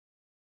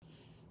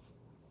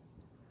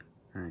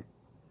Alright.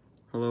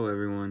 Hello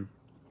everyone.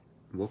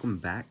 Welcome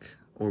back,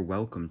 or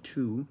welcome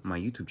to my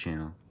YouTube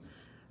channel.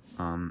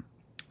 I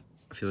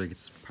feel like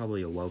it's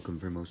probably a welcome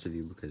for most of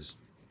you because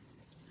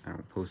I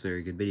don't post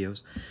very good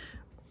videos.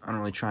 I don't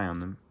really try on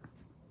them,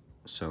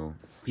 so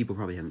people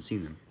probably haven't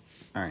seen them.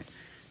 Alright,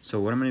 so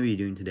what I'm going to be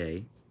doing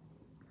today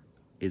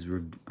is,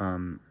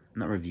 not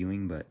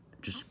reviewing, but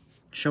just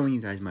showing you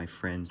guys my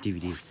friends'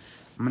 DVDs.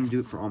 I'm going to do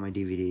it for all my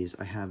DVDs.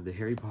 I have the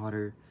Harry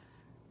Potter,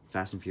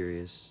 Fast and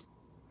Furious.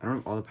 I don't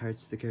have all the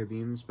Pirates of the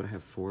Caribbeans, but I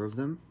have 4 of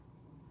them.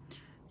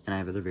 And I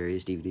have other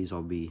various DVDs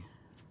I'll be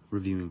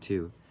reviewing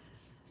too.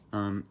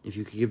 If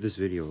you could give this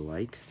video a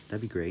like,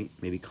 that'd be great.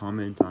 Maybe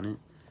comment on it,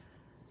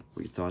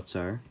 what your thoughts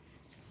are.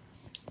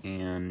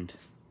 And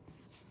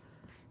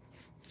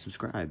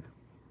subscribe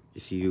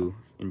if you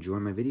enjoy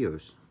my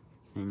videos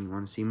and you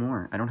want to see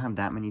more. I don't have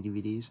that many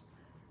DVDs,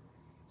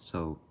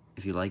 so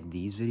if you like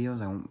these videos,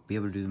 I won't be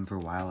able to do them for a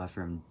while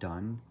after I'm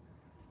done.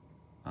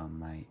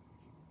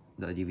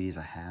 The DVDs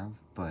I have,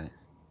 but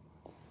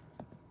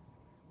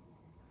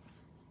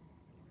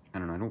I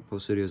don't know, I don't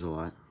post videos a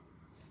lot,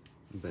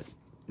 but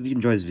if you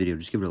enjoy this video,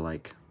 just give it a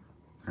like,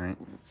 alright,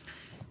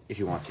 if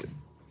you want to.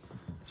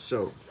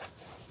 So,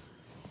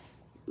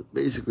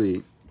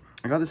 basically,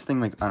 I got this thing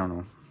like, I don't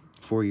know,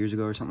 4 years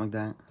ago or something like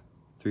that,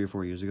 3 or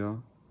 4 years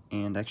ago,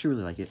 and I actually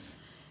really like it.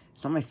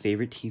 It's not my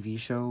favorite TV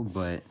show,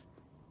 but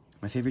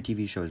my favorite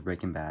TV show is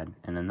Breaking Bad,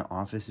 and then The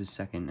Office is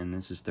second, and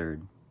this is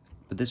third.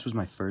 But this was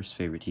my first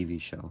favorite TV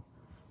show,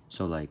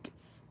 so like,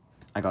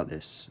 I got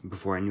this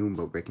before I knew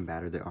about Breaking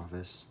Bad or The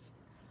Office.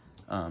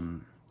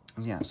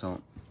 Yeah,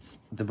 so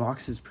the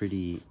box is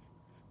pretty,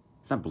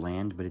 it's not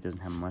bland, but it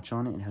doesn't have much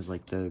on it. It has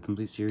like the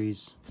complete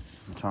series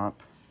on the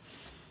top.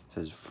 It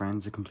says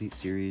Friends, the complete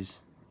series,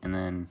 and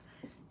then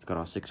it's got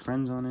all 6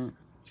 Friends on it.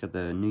 It's got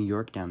the New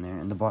York down there,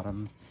 and the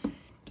bottom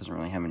doesn't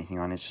really have anything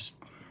on it. It's just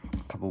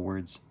a couple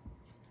words.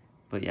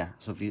 But yeah,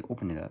 so if you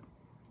open it up,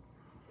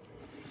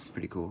 it's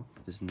pretty cool.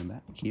 Put this in the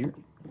back here.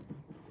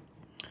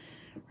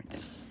 Right there.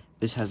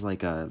 This has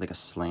like a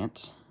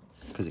slant,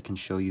 because it can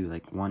show you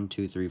like 1,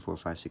 2, 3, 4,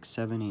 5, 6,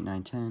 7, 8,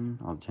 9, 10,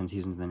 all the 10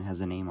 seasons, then it has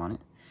the name on it.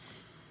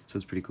 So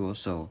it's pretty cool.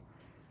 So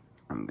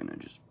I'm gonna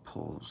just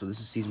pull. So this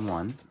is season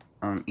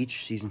 1.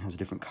 Each season has a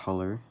different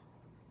color,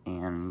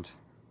 and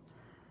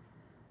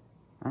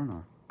I don't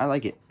know. I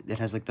like it. It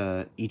has like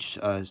each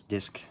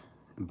disc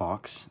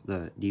box,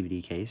 the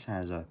DVD case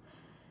has a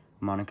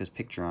Monica's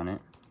picture on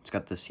it. It's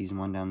got the season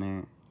 1 down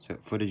there. So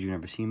footage you've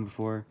never seen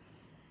before.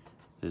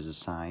 There's a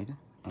side,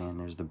 and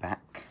there's the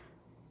back.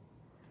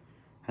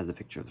 Has the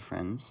picture of the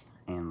Friends,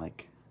 and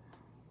like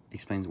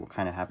explains what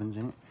kind of happens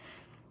in it.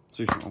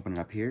 So just open it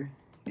up here.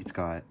 It's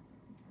got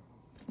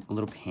a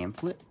little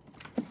pamphlet.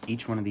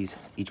 Each one of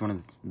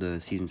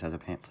the seasons has a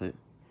pamphlet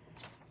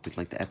with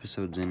like the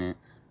episodes in it,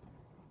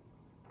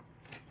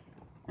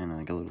 and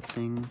like a little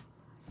thing.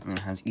 And it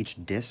has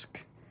each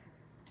disc.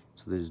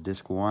 So there's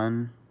disc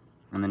 1,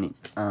 and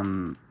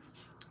then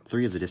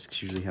 3 of the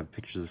discs usually have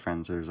pictures of the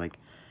Friends. So there's like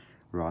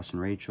Ross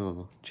and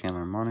Rachel,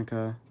 Chandler and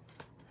Monica.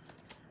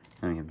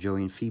 And we have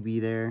Joey and Phoebe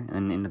there,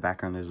 and in the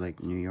background there's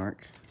like New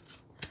York.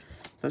 So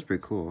that's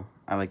pretty cool.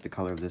 I like the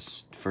color of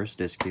this first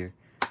disc here.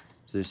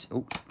 So there's,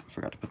 oh,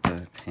 forgot to put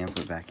the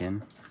pamphlet back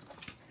in.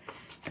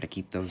 Gotta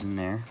keep those in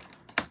there.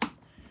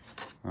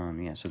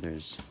 Yeah, so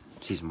there's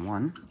season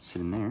 1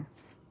 sitting there.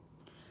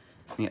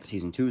 Yeah,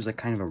 season 2 is like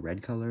kind of a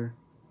red color.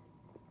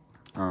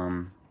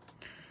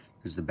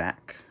 There's the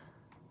back,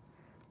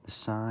 the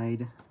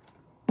side,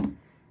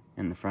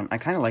 and the front. I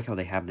kind of like how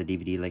they have the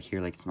DVD like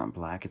here, like it's not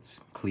black, it's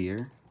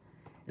clear.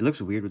 It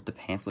looks weird with the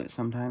pamphlet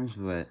sometimes,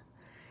 but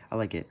I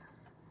like it.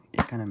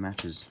 It kind of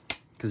matches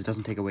because it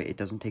doesn't take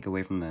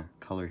away from the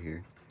color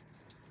here.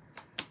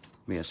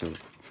 But yeah, so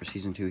for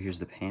season 2, here's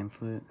the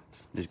pamphlet.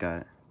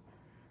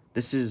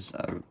 This is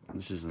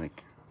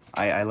like,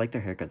 I like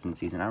their haircuts in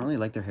season. I don't really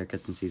like their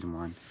haircuts in season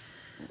 1.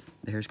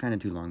 The hair's kind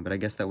of too long, but I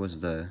guess that was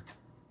the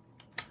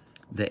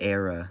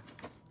era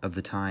of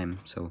the time.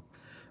 So,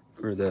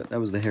 that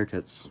was the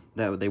haircuts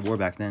that they wore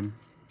back then.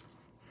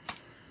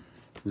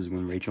 This is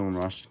when Rachel and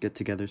Ross get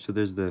together. So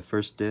there's the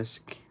first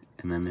disc,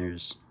 and then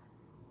there's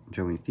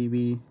Joey and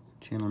Phoebe,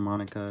 Chandler and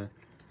Monica,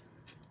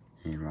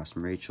 and Ross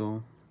and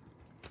Rachel.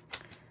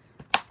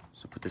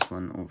 So put this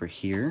one over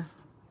here,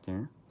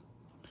 there.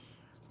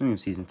 Then we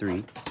have season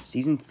 3.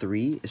 Season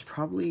 3 is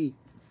probably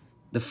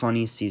the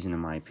funniest season in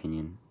my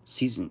opinion.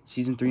 Season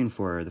 3 and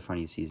 4 are the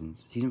funniest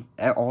seasons.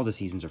 All the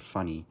seasons are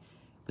funny,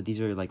 but these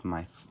are like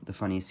the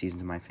funniest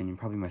seasons in my opinion.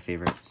 Probably my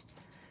favorites.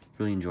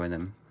 Really enjoy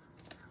them.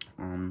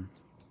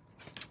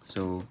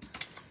 So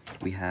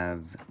we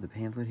have the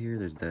pamphlet here.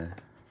 There's the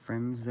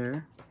Friends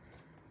there.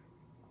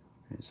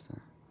 There's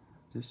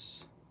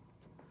this.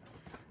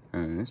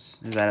 And this.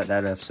 That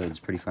episode is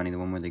pretty funny. The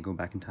one where they go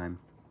back in time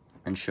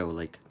and show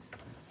like,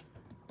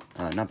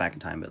 not back in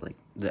time, but like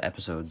the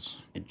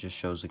episodes. It just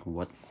shows like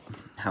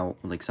how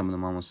like some of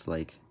them almost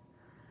like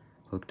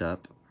hooked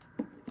up.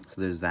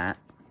 So there's that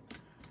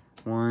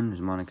one.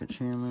 There's Monica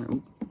Chandler.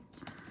 Ooh.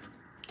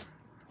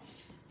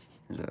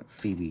 There's a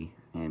Phoebe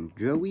and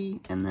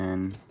Joey, and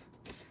then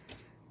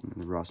And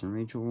then the Ross and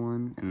Rachel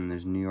one. And then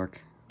there's New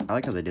York. I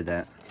like how they did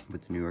that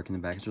with the New York in the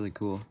back. It's really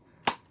cool.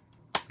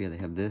 But yeah, they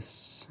have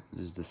this.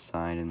 This is the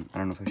side. And I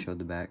don't know if I showed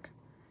the back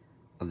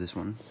of this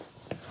one.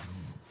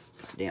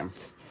 Damn.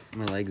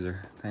 My legs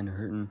are kind of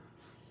hurting.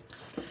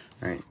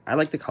 Alright. I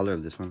like the color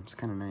of this one. It's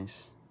kind of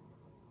nice.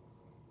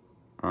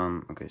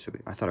 Okay, so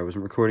I thought I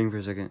wasn't recording for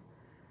a second.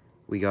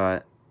 We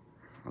got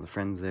all the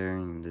friends there,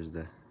 and there's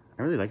the...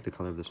 I really like the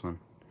color of this one.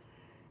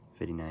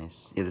 Pretty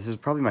nice. Yeah, this is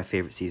probably my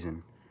favorite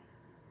season.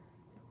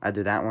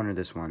 Either that one or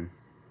this one.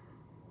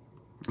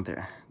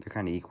 They're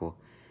kind of equal.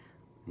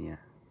 Yeah,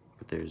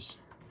 but there's...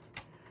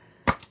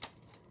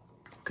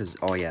 Because,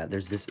 oh yeah,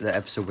 there's the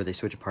episode where they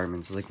switch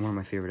apartments. It's like one of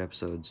my favorite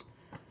episodes.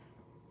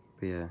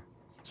 But yeah,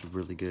 it's a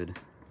really good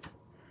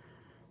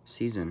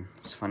season.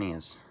 It's funny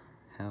as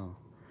hell.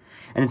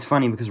 And it's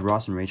funny because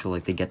Ross and Rachel,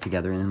 like, they get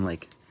together and then,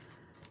 like,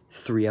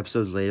 3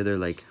 episodes later, they're,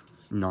 like,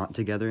 not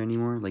together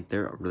anymore. Like,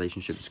 their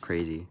relationship is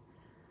crazy.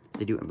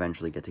 They do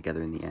eventually get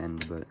together in the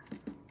end, but it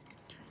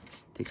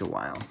takes a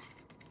while.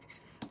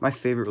 My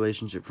favorite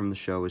relationship from the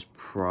show is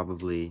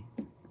probably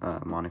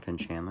Monica and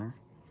Chandler.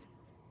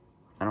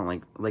 I don't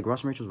like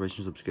Ross and Rachel's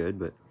relationship's good,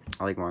 but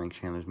I like Monica and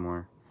Chandler's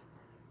more.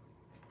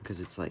 Because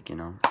it's like, you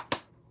know,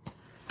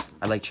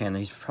 I like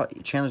Chandler.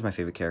 Chandler's my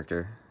favorite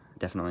character,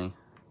 definitely.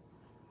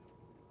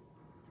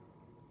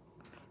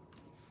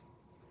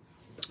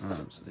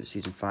 So there's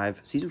season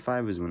 5. Season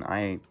 5 is when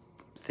I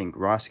think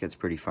Ross gets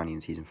pretty funny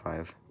in season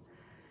 5.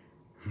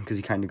 Because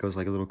he kind of goes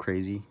like a little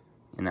crazy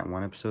in that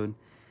one episode.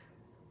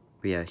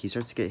 But yeah,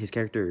 his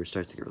character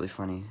starts to get really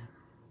funny.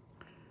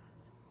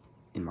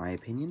 In my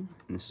opinion.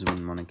 And this is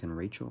when Monica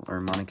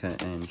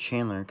and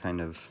Chandler kind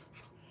of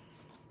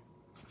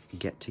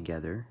get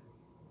together.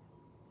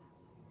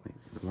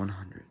 Wait,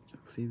 100. So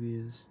Phoebe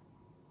is...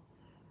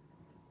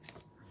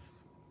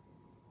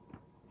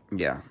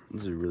 Yeah,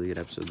 this is a really good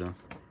episode though.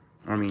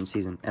 I mean,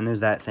 season. And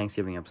there's that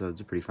Thanksgiving episode.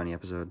 It's a pretty funny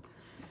episode.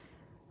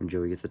 When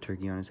Joey gets the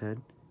turkey on his head.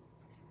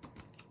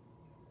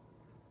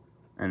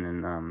 And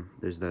then,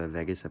 there's the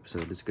Vegas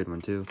episode. It's a good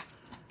one, too.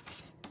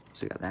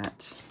 So, we got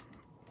that.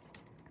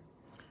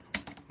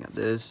 We got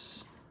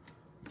this.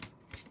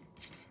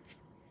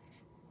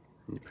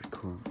 These are pretty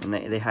cool. And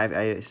they have,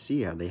 I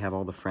see how they have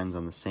all the friends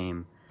on the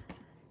same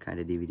kind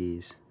of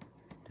DVDs.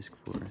 Disc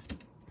 4.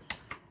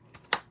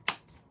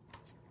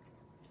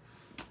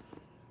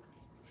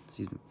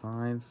 Season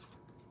 5.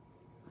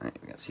 Alright,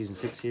 we got season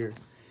 6 here.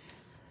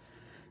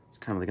 It's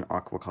kind of like an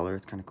aqua color.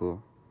 It's kind of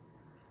cool.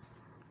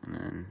 And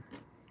then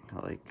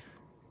got like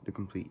the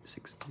complete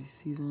 6th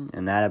season.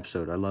 And that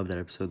episode, I love that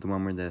episode. The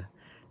one where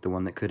the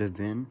one that could have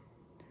been.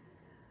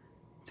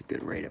 It's a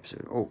good raid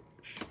episode. Oh,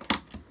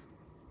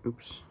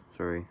 oops,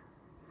 sorry.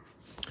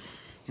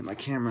 Hit my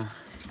camera.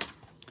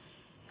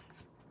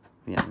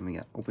 Yeah, then we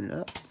got, open it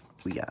up.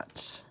 We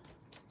got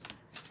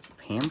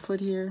pamphlet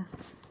here.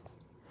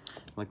 I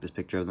like this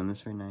picture of them.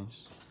 That's very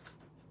nice.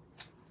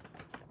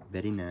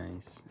 Very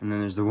nice. And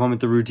then there's the one with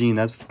the routine.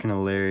 That's fucking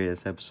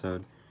hilarious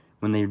episode.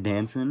 When they're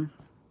dancing.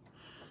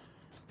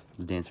 I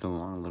was dancing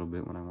along a little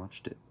bit when I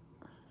watched it.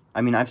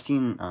 I mean, I've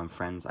seen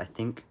Friends, I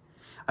think.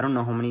 I don't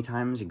know how many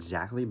times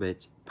exactly, but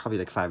it's probably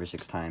like 5 or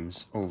 6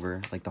 times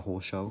over, like, the whole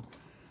show.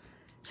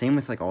 Same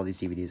with, like, all these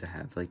DVDs I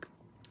have. Like,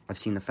 I've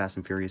seen the Fast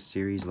and Furious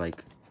series,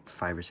 like,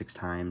 5 or 6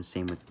 times.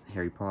 Same with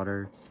Harry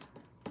Potter.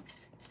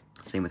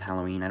 Same with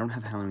Halloween. I don't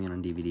have Halloween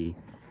on DVD.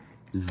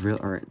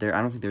 I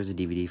don't think there's a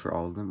DVD for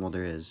all of them. Well,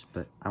 there is,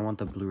 but I want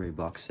the Blu-ray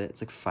box set.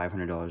 It's like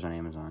 $500 on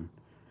Amazon.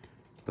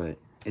 But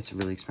it's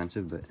really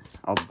expensive, but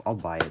I'll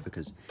buy it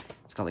because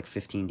it's got like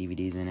 15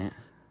 DVDs in it.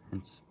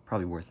 It's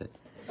probably worth it.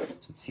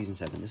 So it's season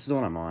 7. This is the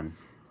one I'm on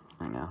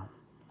right now.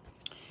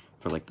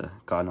 For like the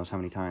God knows how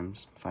many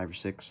times. 5 or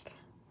 6th.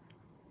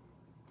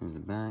 There's the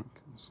back.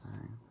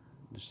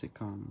 The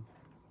sitcom.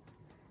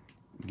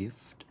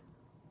 Gift.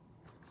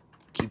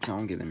 Keeps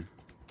on giving.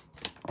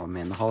 Oh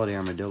man, the Holiday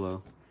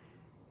Armadillo.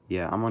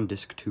 Yeah, I'm on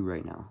disc 2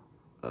 right now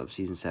of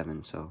season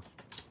 7, so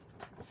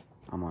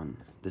I'm on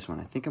this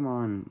one. I think I'm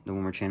on the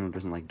one where Chandler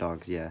doesn't like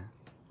dogs, yeah.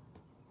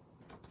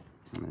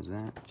 And there's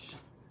that.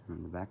 And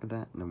then the back of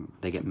that,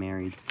 they get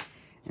married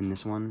in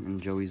this one,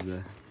 and Joey's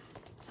the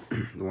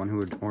the one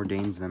who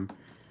ordains them.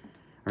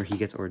 Or he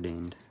gets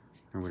ordained,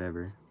 or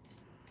whatever.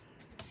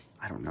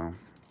 I don't know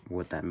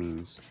what that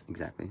means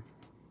exactly.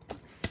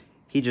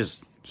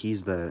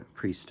 He's the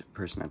priest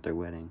person at their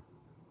wedding.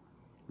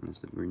 And there's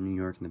the New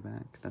York in the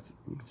back.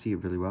 You can see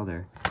it really well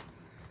there.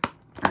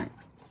 Alright.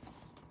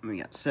 We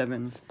got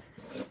 7.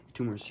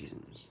 2 more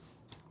seasons.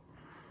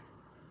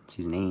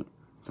 Season 8.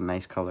 It's a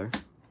nice color.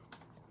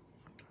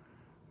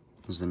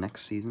 This is the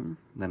next season.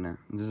 Then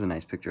this is a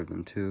nice picture of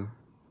them too.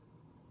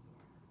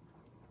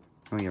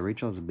 Oh yeah,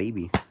 Rachel has a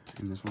baby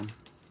in this one.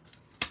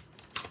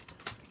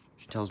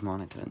 She tells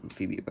Monica and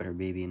Phoebe about her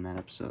baby in that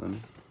episode.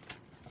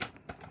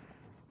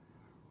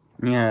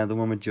 Yeah, the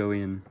one with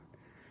Joey and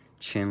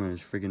Chandler's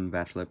friggin'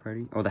 bachelorette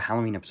party. Oh, the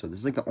Halloween episode. This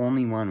is like the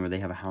only one where they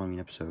have a Halloween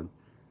episode.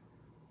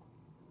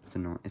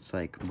 It's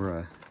like,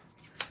 bruh.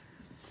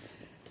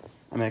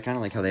 I mean, I kind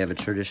of like how they have a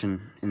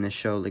tradition in this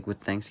show, like with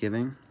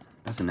Thanksgiving.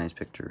 That's a nice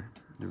picture.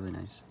 They're really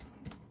nice.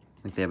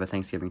 Like, they have a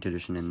Thanksgiving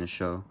tradition in this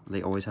show.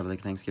 They always have, like,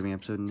 a Thanksgiving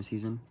episode in the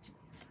season.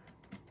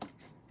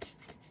 It's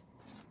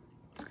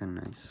kind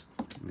of nice.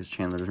 Because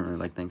Chandler doesn't really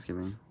like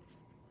Thanksgiving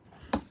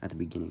at the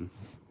beginning.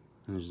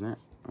 And there's that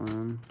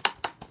one.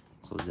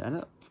 Close that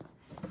up.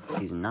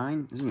 Season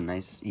 9. This is a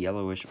nice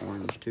yellowish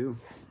orange, too.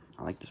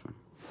 I like this one.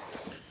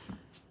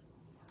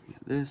 We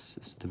got this.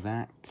 This is the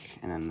back.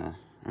 And then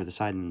the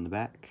side and the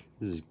back.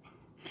 This is...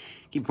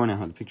 Keep pointing out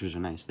how the pictures are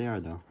nice. They are,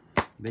 though.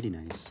 Very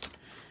nice.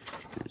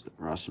 There's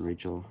Ross and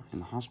Rachel in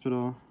the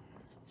hospital.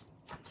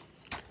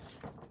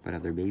 But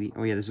have their baby.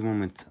 Oh yeah, this is one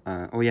with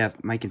oh yeah,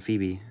 Mike and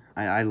Phoebe.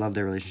 I love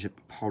their relationship.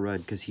 Paul Rudd,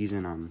 because he's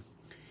in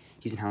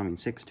Halloween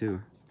 6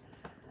 too.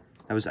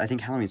 I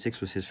think Halloween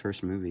 6 was his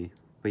first movie.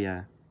 But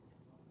yeah.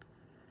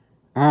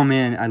 Oh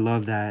man, I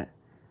love that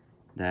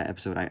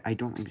episode. I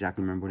don't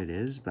exactly remember what it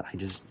is, but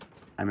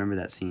I remember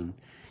that scene.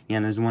 Yeah,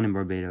 and there's one in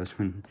Barbados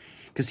when,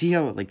 cause see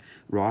how like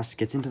Ross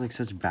gets into like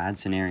such bad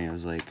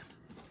scenarios, like,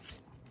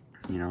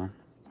 you know,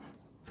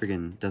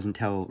 friggin' doesn't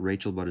tell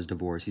Rachel about his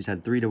divorce. He's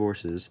had 3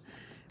 divorces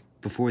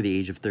before the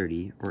age of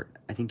 30, or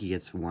I think he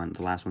gets one.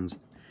 The last one's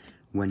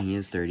when he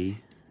is 30.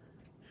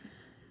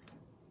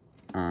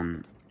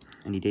 And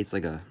he dates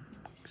like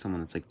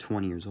someone that's like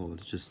 20 years old.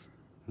 It's just,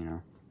 you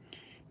know,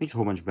 makes a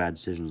whole bunch of bad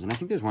decisions. And I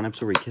think there's one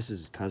episode where he kisses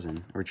his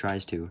cousin, or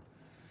tries to.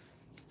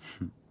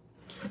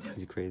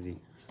 He's crazy.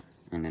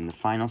 And then the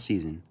final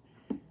season.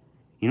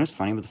 You know what's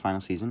funny about the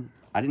final season?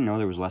 I didn't know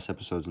there was less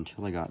episodes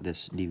until I got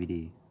this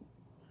DVD.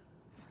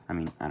 I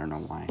mean, I don't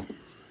know why.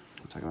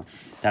 I'm talking about.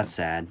 That's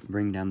sad.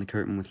 Bring down the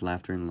curtain with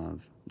laughter and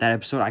love. That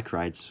episode, I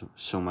cried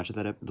so much at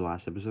the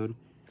last episode.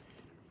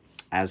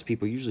 As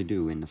people usually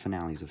do in the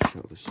finales of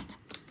shows.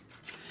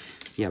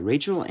 Yeah,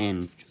 Rachel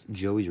and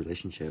Joey's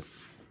relationship.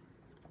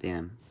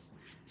 Damn.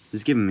 This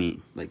is giving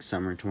me, like,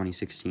 summer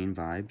 2016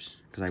 vibes.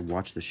 Because I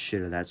watched the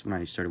shit of that. That's when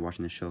I started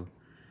watching the show.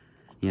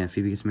 Yeah,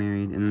 Phoebe gets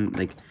married. And,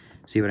 like,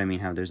 see what I mean?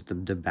 How there's the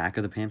back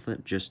of the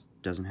pamphlet just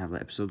doesn't have the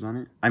episodes on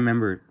it. I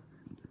remember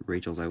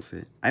Rachel's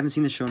outfit. I haven't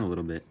seen the show in a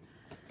little bit.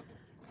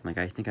 Like,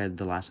 I think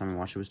the last time I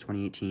watched it was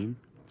 2018.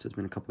 So it's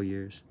been a couple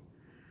years.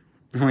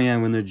 Oh, yeah,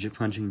 when they're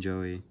punching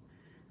Joey.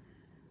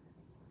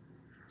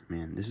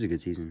 Man, this is a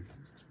good season.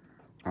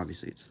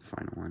 Obviously, it's the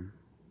final one.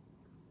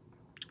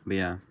 But,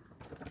 yeah.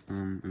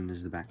 And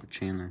there's the back with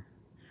Chandler.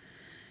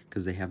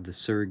 Because they have the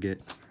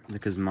surrogate.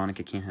 Because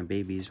Monica can't have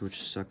babies,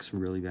 which sucks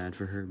really bad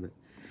for her. But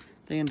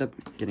they end up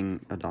getting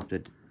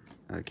adopted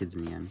kids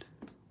in the end.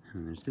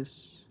 And there's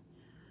this.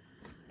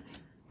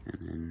 And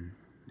then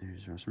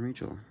there's Ross and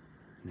Rachel.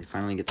 They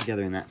finally get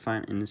together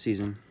in the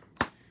season.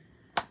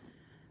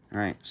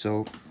 Alright,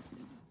 so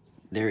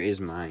there is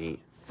my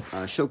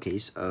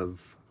showcase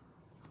of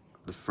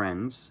the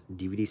Friends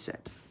DVD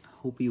set. I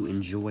hope you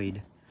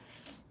enjoyed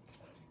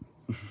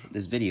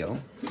this video.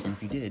 And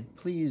if you did,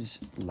 please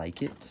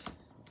like it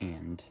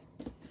and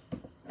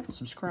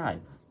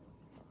subscribe.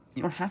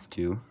 You don't have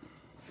to,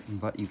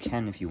 but you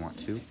can if you want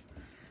to.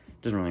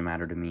 It doesn't really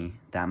matter to me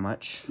that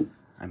much.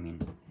 I mean,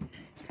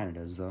 it kind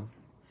of does though.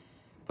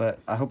 But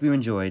I hope you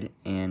enjoyed,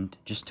 and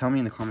just tell me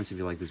in the comments if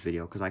you like this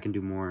video, because I can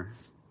do more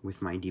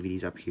with my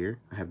DVDs up here.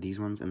 I have these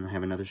ones, and I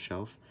have another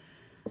shelf.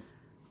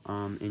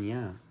 And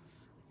yeah,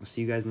 I'll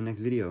see you guys in the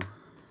next video.